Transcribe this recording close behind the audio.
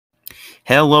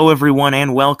Hello, everyone,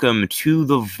 and welcome to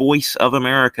The Voice of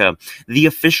America, the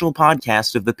official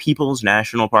podcast of the People's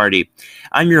National Party.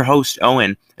 I'm your host,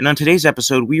 Owen, and on today's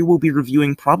episode, we will be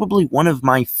reviewing probably one of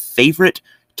my favorite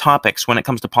topics when it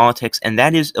comes to politics, and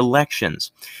that is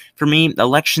elections. For me,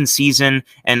 election season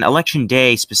and election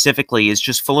day specifically is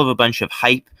just full of a bunch of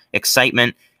hype,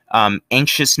 excitement,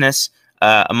 anxiousness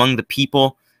among the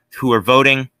people who are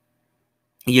voting.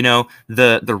 You know,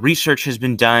 the research has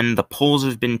been done, the polls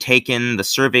have been taken, the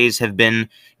surveys have been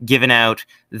given out,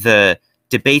 the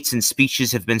debates and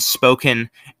speeches have been spoken,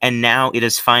 and now it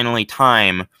is finally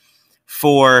time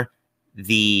for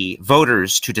the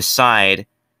voters to decide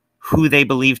who they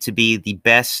believe to be the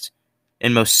best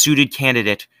and most suited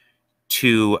candidate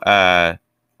to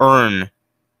earn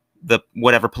the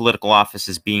whatever political office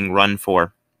is being run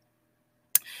for.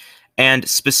 And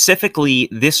specifically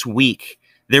this week,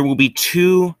 there will be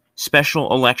two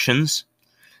special elections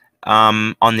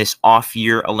on this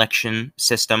off-year election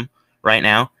system right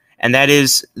now, and that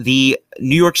is the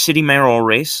New York City mayoral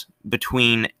race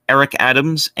between Eric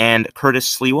Adams and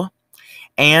Curtis Sliwa,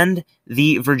 and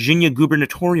the Virginia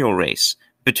gubernatorial race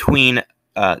between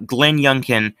Glenn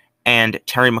Youngkin and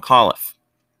Terry McAuliffe.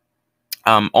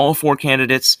 All four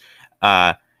candidates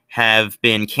have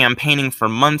been campaigning for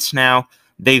months now.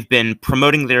 They've been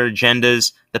promoting their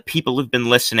agendas. The people have been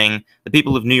listening. The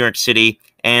people of New York City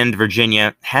and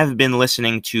Virginia have been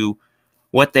listening to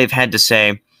what they've had to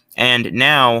say. And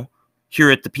now, here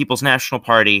at the People's National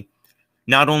Party,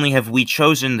 not only have we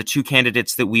chosen the two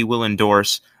candidates that we will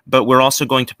endorse, but we're also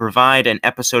going to provide an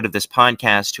episode of this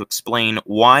podcast to explain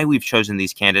why we've chosen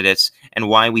these candidates and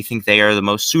why we think they are the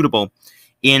most suitable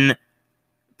in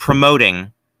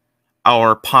promoting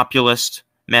our populist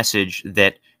message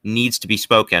that needs to be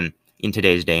spoken in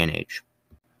today's day and age.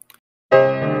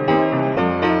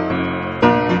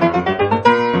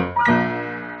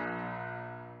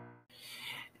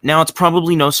 Now, it's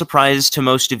probably no surprise to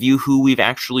most of you who we've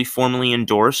actually formally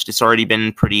endorsed. It's already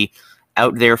been pretty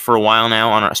out there for a while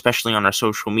now, especially on our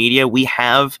social media. We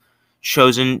have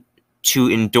chosen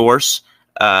to endorse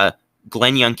Glenn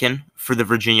Youngkin for the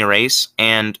Virginia race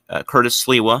and Curtis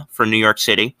Sliwa for New York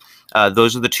City.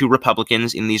 Those are the two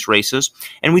Republicans in these races.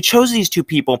 And we chose these two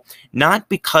people not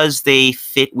because they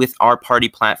fit with our party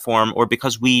platform or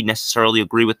because we necessarily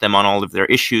agree with them on all of their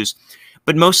issues,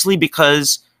 but mostly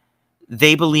because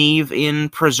they believe in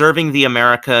preserving the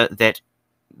America that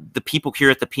the people here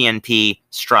at the PNP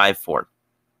strive for.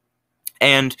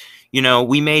 And, you know,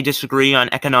 we may disagree on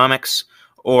economics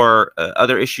or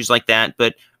other issues like that,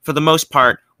 but for the most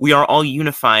part, we are all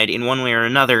unified in one way or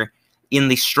another in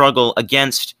the struggle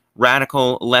against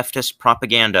radical leftist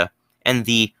propaganda and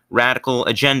the radical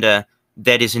agenda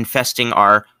that is infesting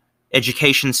our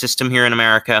education system here in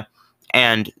America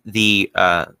and the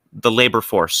labor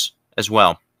force as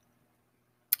well.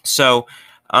 So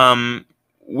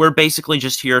we're basically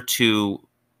just here to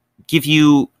give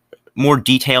you more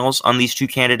details on these two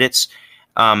candidates,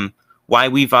 why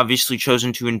we've obviously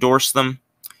chosen to endorse them,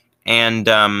 and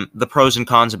the pros and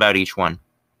cons about each one.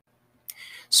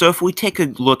 So if we take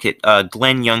a look at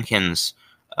Glenn Youngkin's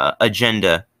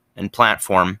agenda and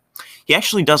platform, he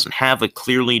actually doesn't have a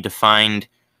clearly defined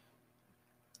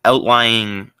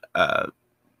outlying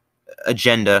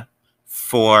agenda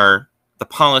for the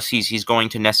policies he's going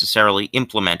to necessarily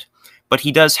implement, but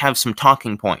he does have some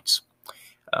talking points.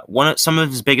 Some of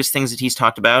his biggest things that he's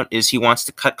talked about is he wants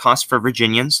to cut costs for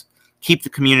Virginians, keep the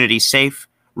community safe,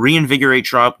 reinvigorate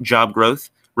job growth,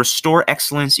 restore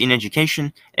excellence in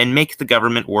education, and make the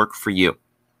government work for you.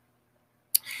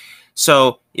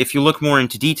 So, if you look more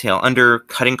into detail, under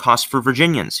cutting costs for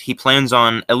Virginians, he plans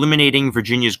on eliminating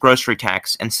Virginia's grocery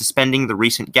tax and suspending the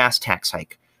recent gas tax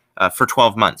hike for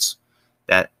 12 months.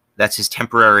 That's his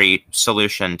temporary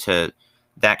solution to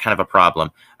that kind of a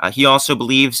problem. He also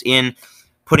believes in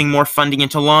putting more funding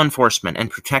into law enforcement and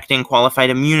protecting qualified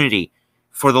immunity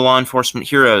for the law enforcement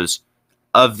heroes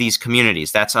of these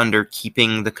communities. That's under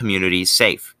keeping the communities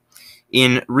safe.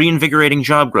 In reinvigorating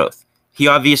job growth, he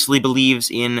obviously believes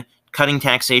in cutting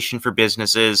taxation for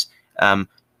businesses,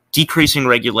 decreasing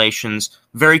regulations,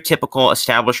 very typical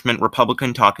establishment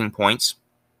Republican talking points.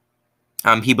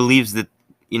 He believes that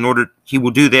he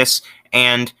will do this,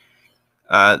 and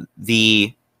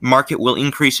the market will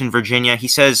increase in Virginia. He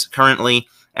says currently,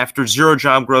 after zero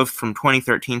job growth from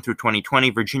 2013 through 2020,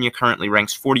 Virginia currently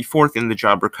ranks 44th in the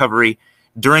job recovery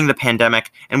during the pandemic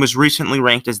and was recently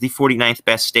ranked as the 49th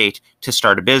best state to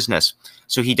start a business.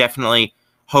 So he definitely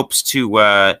hopes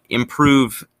to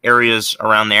improve areas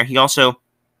around there. He also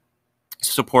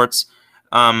supports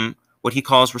what he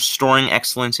calls restoring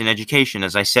excellence in education,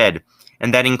 as I said.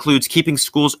 and that includes keeping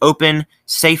schools open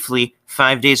safely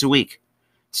 5 days a week.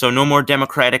 So no more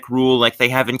democratic rule like they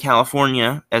have in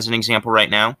California, as an example right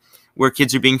now, where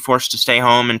kids are being forced to stay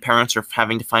home and parents are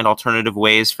having to find alternative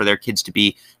ways for their kids to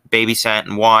be babysat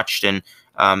and watched and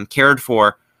cared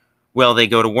for while they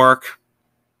go to work.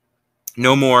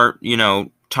 No more,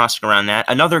 tossing around that.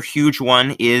 Another huge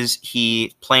one is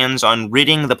he plans on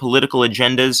ridding the political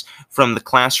agendas from the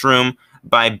classroom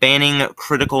by banning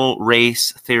critical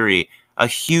race theory. A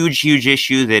huge, huge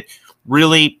issue that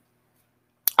really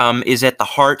is at the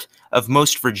heart of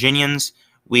most Virginians.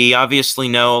 We obviously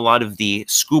know a lot of the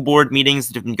school board meetings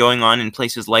that have been going on in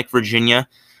places like Virginia,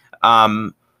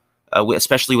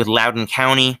 especially with Loudoun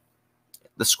County,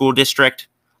 the school district.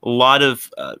 A lot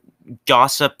of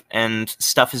gossip and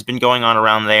stuff has been going on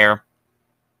around there.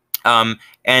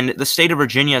 And the state of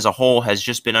Virginia as a whole has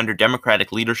just been under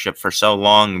Democratic leadership for so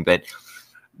long that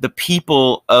the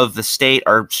people of the state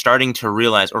are starting to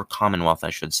realize, or Commonwealth, I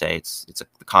should say, it's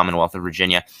the Commonwealth of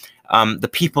Virginia. The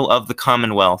people of the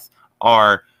Commonwealth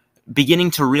are beginning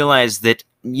to realize that,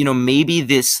 maybe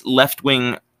this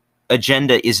left-wing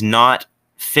agenda is not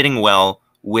fitting well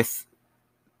with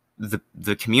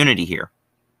the community here.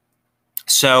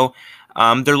 So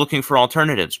they're looking for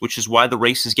alternatives, which is why the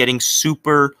race is getting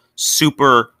super,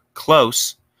 super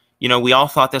close. We all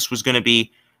thought this was going to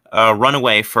be a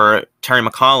runaway for Terry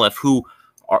McAuliffe, who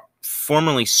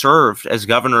formerly served as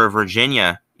governor of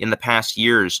Virginia in the past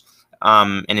years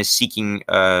and is seeking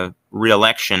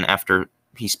re-election after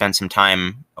he spent some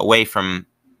time away from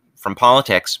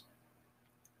politics.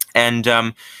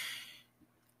 And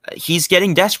he's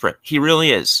getting desperate. He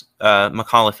really is.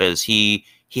 McAuliffe is. He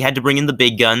had to bring in the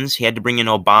big guns. He had to bring in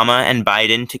Obama and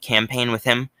Biden to campaign with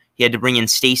him. He had to bring in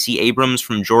Stacey Abrams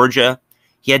from Georgia.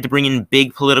 He had to bring in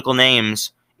big political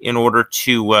names in order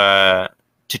to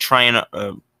try and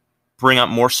bring up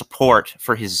more support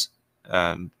for his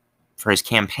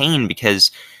campaign,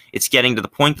 because it's getting to the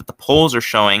point that the polls are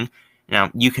showing.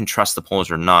 Now, you can trust the polls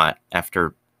or not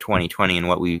after 2020 and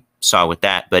what we saw with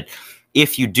that, but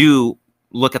if you do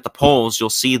look at the polls, you'll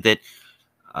see that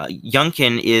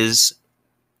Youngkin is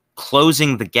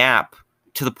closing the gap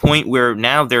to the point where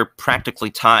now they're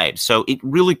practically tied. So it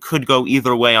really could go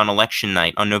either way on election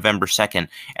night on November 2nd.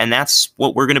 And that's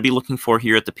what we're going to be looking for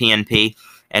here at the PNP,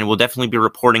 and we'll definitely be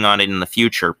reporting on it in the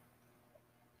future.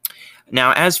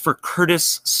 Now, as for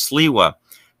Curtis Sliwa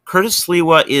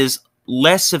is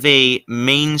less of a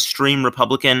mainstream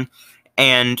Republican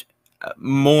and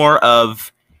more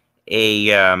of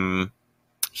a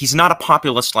he's not a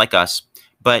populist like us,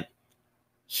 but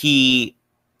he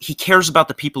cares about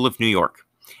the people of New York.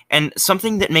 And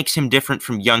something that makes him different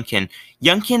from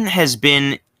Youngkin has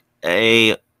been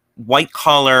a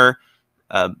white-collar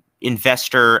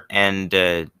investor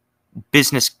and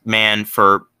businessman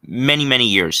for many, many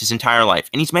years, his entire life.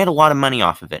 And he's made a lot of money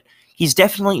off of it. He's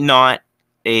definitely not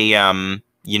a,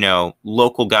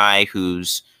 local guy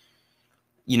who's,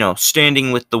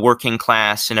 standing with the working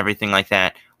class and everything like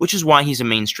that, which is why he's a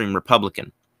mainstream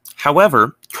Republican.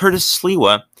 However, Curtis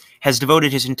Sliwa has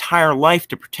devoted his entire life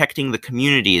to protecting the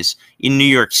communities in New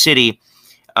York City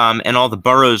and all the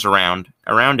boroughs around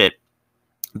it,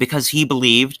 because he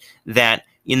believed that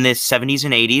in the 70s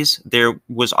and 80s, there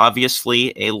was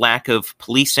obviously a lack of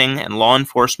policing and law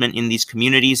enforcement in these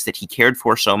communities that he cared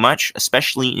for so much,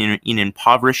 especially in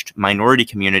impoverished minority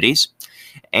communities.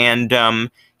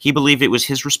 And he believed it was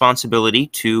his responsibility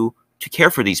to care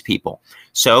for these people.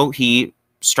 So he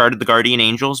started the Guardian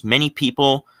Angels. Many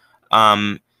people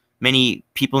in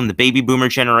the baby boomer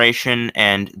generation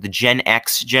and the Gen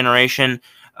X generation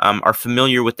are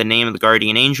familiar with the name of the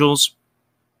Guardian Angels.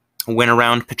 Went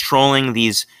around patrolling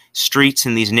these streets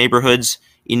and these neighborhoods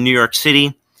in New York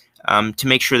City to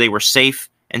make sure they were safe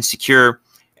and secure,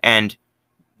 and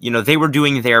they were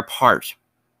doing their part.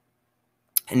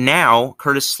 And now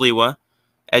Curtis Sliwa,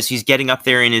 as he's getting up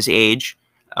there in his age,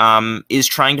 is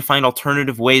trying to find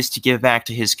alternative ways to give back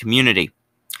to his community.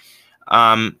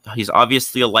 He's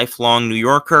obviously a lifelong New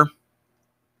Yorker,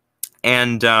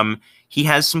 and he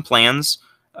has some plans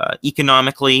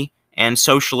economically and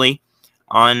socially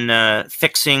on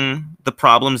fixing the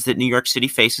problems that New York City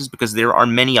faces, because there are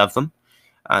many of them.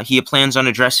 He plans on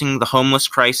addressing the homeless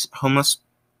crisis,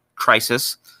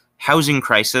 housing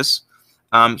crisis.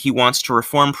 He wants to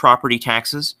reform property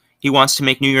taxes. He wants to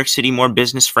make New York City more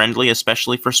business-friendly,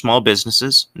 especially for small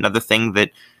businesses, another thing that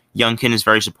Youngkin is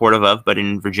very supportive of, but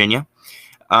in Virginia.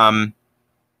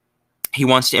 He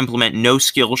wants to implement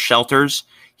no-skill shelters.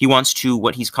 He wants to,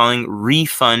 what he's calling,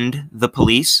 refund the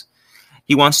police.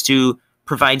 He wants to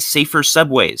provide safer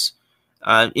subways.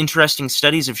 Interesting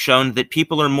studies have shown that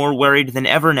people are more worried than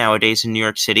ever nowadays in New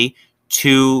York City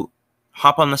to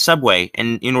hop on the subway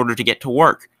and in order to get to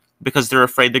work because they're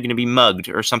afraid they're going to be mugged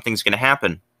or something's going to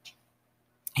happen.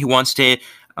 He wants to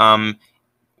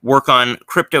work on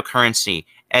cryptocurrency,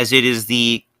 as it is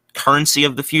the currency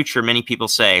of the future, many people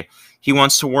say. He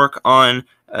wants to work on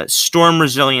storm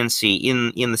resiliency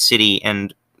in the city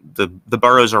and the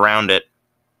boroughs around it.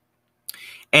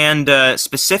 And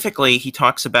specifically, he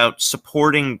talks about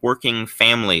supporting working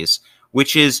families,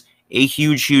 which is a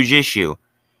huge, huge issue,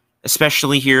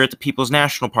 especially here at the People's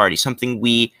National Party, something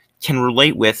we can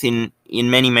relate with in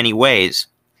many, many ways.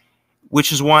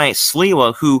 Which is why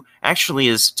Sliwa, who actually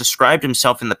has described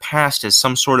himself in the past as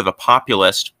some sort of a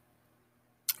populist,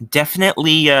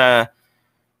 definitely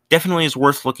is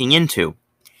worth looking into.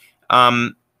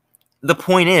 The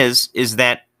point is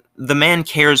that the man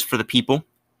cares for the people,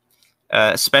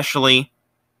 especially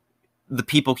the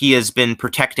people he has been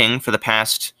protecting for the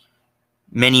past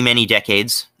many, many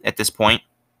decades at this point.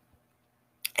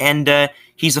 And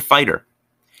he's a fighter.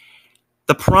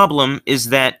 The problem is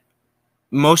that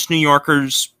most New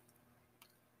Yorkers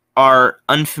are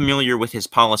unfamiliar with his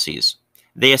policies.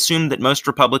 They assume that most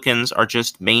Republicans are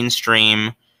just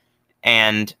mainstream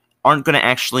and aren't going to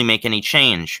actually make any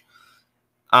change.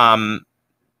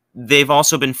 They've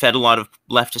also been fed a lot of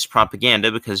leftist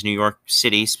propaganda because New York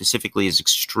City specifically is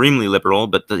extremely liberal,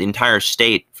 but the entire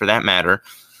state, for that matter,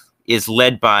 is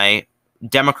led by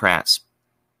Democrats.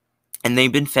 And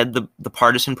they've been fed the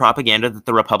partisan propaganda that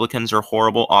the Republicans are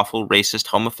horrible, awful, racist,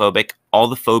 homophobic, all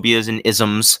the phobias and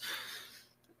isms,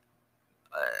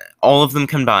 all of them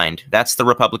combined. That's the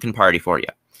Republican Party for you.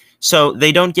 So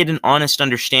they don't get an honest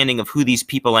understanding of who these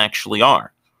people actually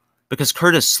are. Because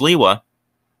Curtis Sliwa,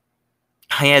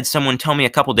 I had someone tell me a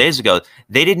couple days ago,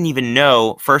 they didn't even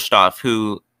know, first off,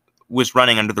 who was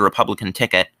running under the Republican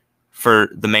ticket for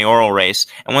the mayoral race.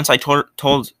 And once I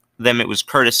told them it was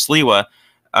Curtis Sliwa,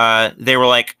 they were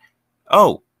like,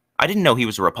 oh, I didn't know he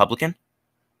was a Republican.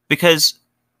 Because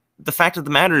the fact of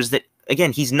the matter is that,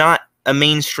 again, he's not a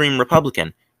mainstream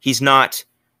Republican. He's not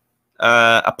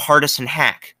a partisan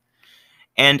hack.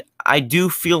 And I do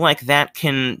feel like that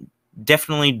can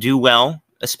definitely do well,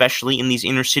 especially in these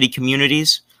inner city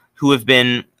communities who have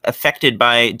been affected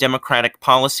by Democratic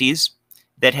policies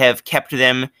that have kept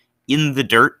them in the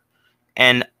dirt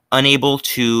and unable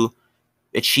to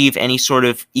achieve any sort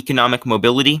of economic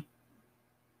mobility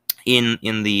in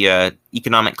the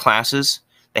economic classes.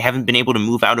 They haven't been able to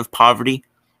move out of poverty,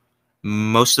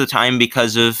 most of the time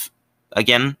because of,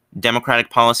 again, Democratic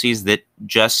policies that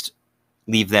just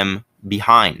leave them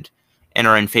behind and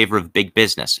are in favor of big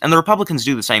business. And the Republicans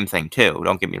do the same thing too,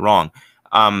 don't get me wrong.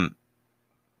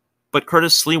 But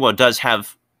Curtis Sliwa does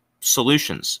have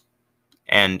solutions,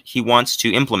 and he wants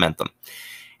to implement them.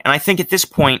 And I think at this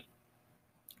point,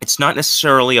 it's not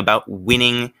necessarily about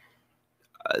winning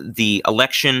the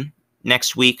election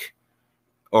next week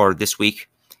or this week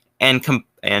and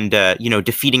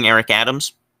defeating Eric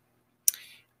Adams,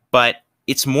 but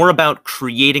it's more about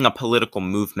creating a political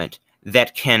movement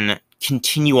that can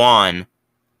continue on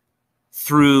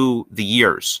through the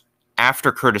years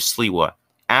after Curtis Sliwa,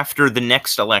 after the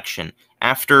next election,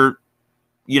 after,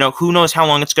 who knows how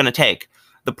long it's going to take.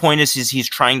 The point is he's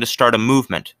trying to start a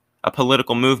movement, a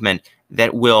political movement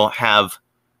that will have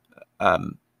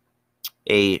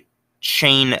a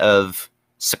chain of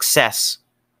success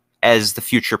as the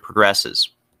future progresses.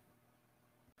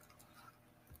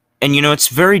 And, it's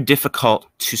very difficult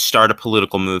to start a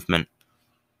political movement,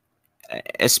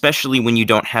 especially when you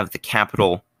don't have the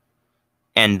capital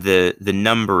and the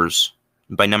numbers.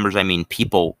 By numbers, I mean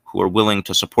people who are willing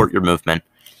to support your movement.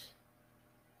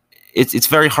 It's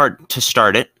very hard to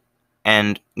start it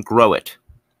and grow it.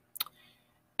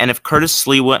 And if Curtis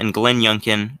Sliwa and Glenn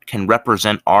Youngkin can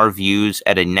represent our views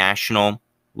at a national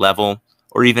level,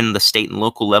 or even the state and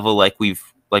local level, like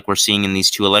we're seeing in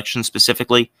these two elections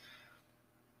specifically,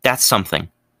 that's something.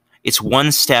 It's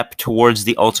one step towards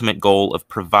the ultimate goal of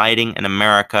providing an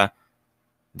America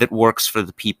that works for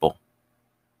the people,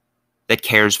 that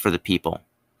cares for the people,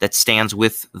 that stands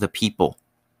with the people.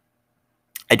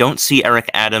 I don't see Eric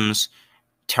Adams,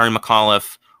 Terry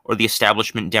McAuliffe, or the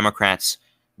establishment Democrats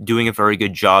doing a very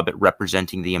good job at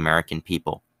representing the American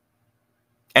people.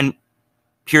 And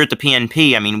here at the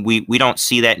PNP, I mean, we don't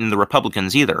see that in the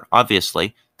Republicans either,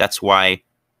 obviously. That's why,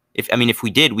 if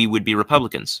we did, we would be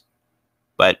Republicans.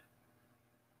 But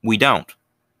we don't.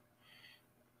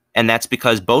 And that's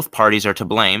because both parties are to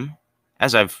blame.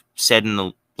 As I've said in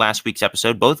the last week's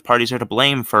episode, both parties are to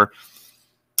blame for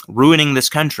ruining this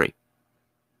country.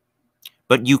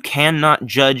 But you cannot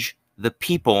judge the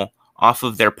people off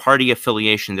of their party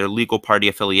affiliation, their legal party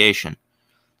affiliation.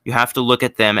 You have to look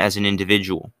at them as an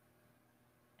individual.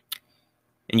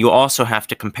 And you also have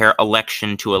to compare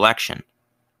election to election.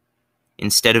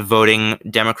 Instead of voting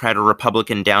Democrat or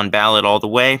Republican down ballot all the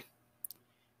way,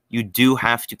 you do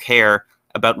have to care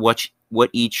about what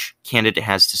each candidate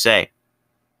has to say,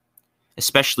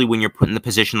 especially when you're put in the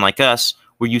position like us,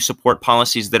 where you support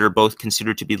policies that are both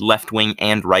considered to be left-wing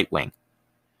and right-wing.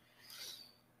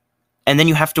 And then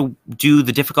you have to do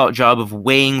the difficult job of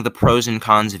weighing the pros and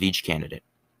cons of each candidate.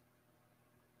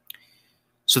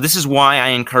 So this is why I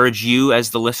encourage you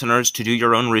as the listeners to do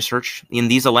your own research in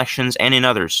these elections and in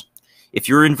others. If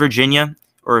you're in Virginia,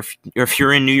 or if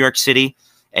you're in New York City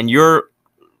and you're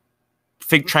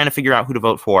trying to figure out who to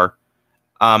vote for,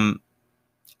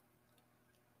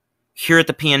 here at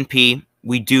the PNP,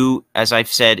 we do, as I've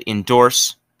said,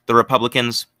 endorse the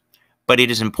Republicans, but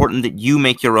it is important that you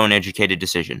make your own educated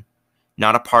decision,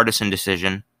 not a partisan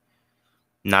decision,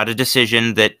 not a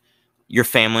decision that your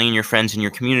family and your friends and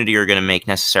your community are going to make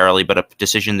necessarily, but a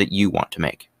decision that you want to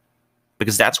make.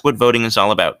 Because that's what voting is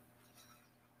all about.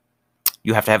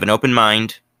 You have to have an open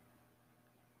mind,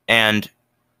 and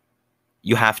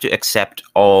you have to accept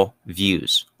all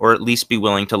views, or at least be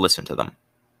willing to listen to them.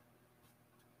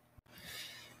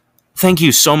 Thank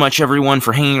you so much, everyone,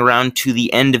 for hanging around to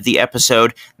the end of the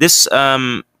episode. This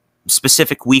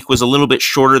specific week was a little bit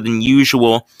shorter than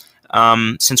usual,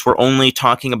 since we're only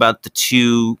talking about the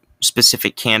two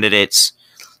specific candidates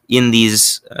in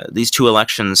these two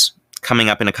elections coming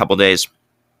up in a couple days.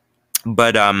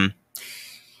 But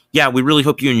yeah, we really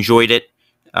hope you enjoyed it.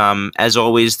 As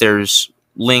always, there's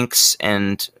links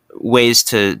and ways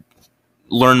to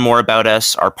learn more about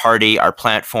us, our party, our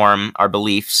platform, our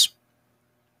beliefs.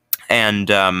 And,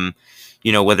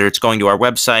 whether it's going to our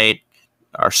website,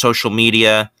 our social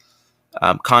media,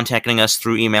 contacting us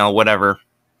through email, whatever,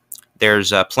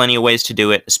 there's plenty of ways to do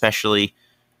it, especially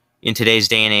in today's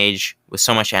day and age with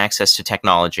so much access to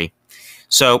technology.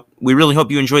 So we really hope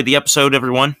you enjoyed the episode,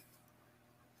 everyone.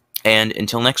 And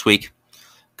until next week,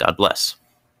 God bless.